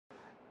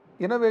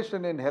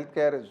Innovation in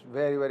healthcare is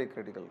very, very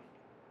critical.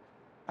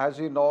 As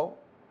you know,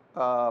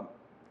 uh,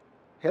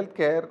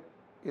 healthcare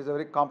is a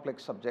very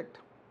complex subject,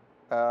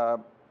 uh,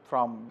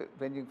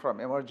 ranging from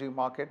emerging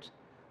markets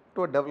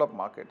to developed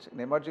markets. In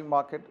emerging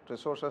market,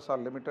 resources are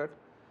limited,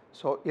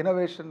 so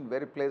innovation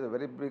plays a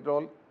very big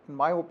role. In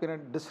my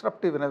opinion,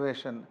 disruptive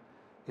innovation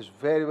is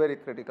very, very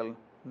critical.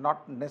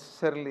 Not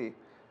necessarily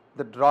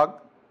the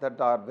drug that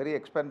are very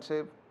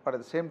expensive, but at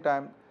the same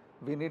time,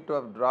 we need to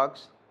have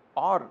drugs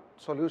or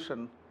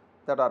solution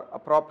that are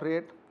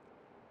appropriate,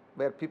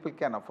 where people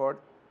can afford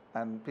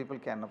and people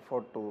can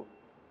afford to,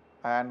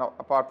 and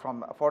apart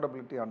from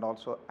affordability and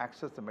also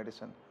access the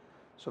medicine.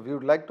 So we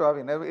would like to have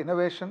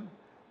innovation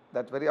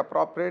that's very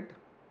appropriate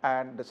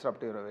and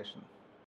disruptive innovation.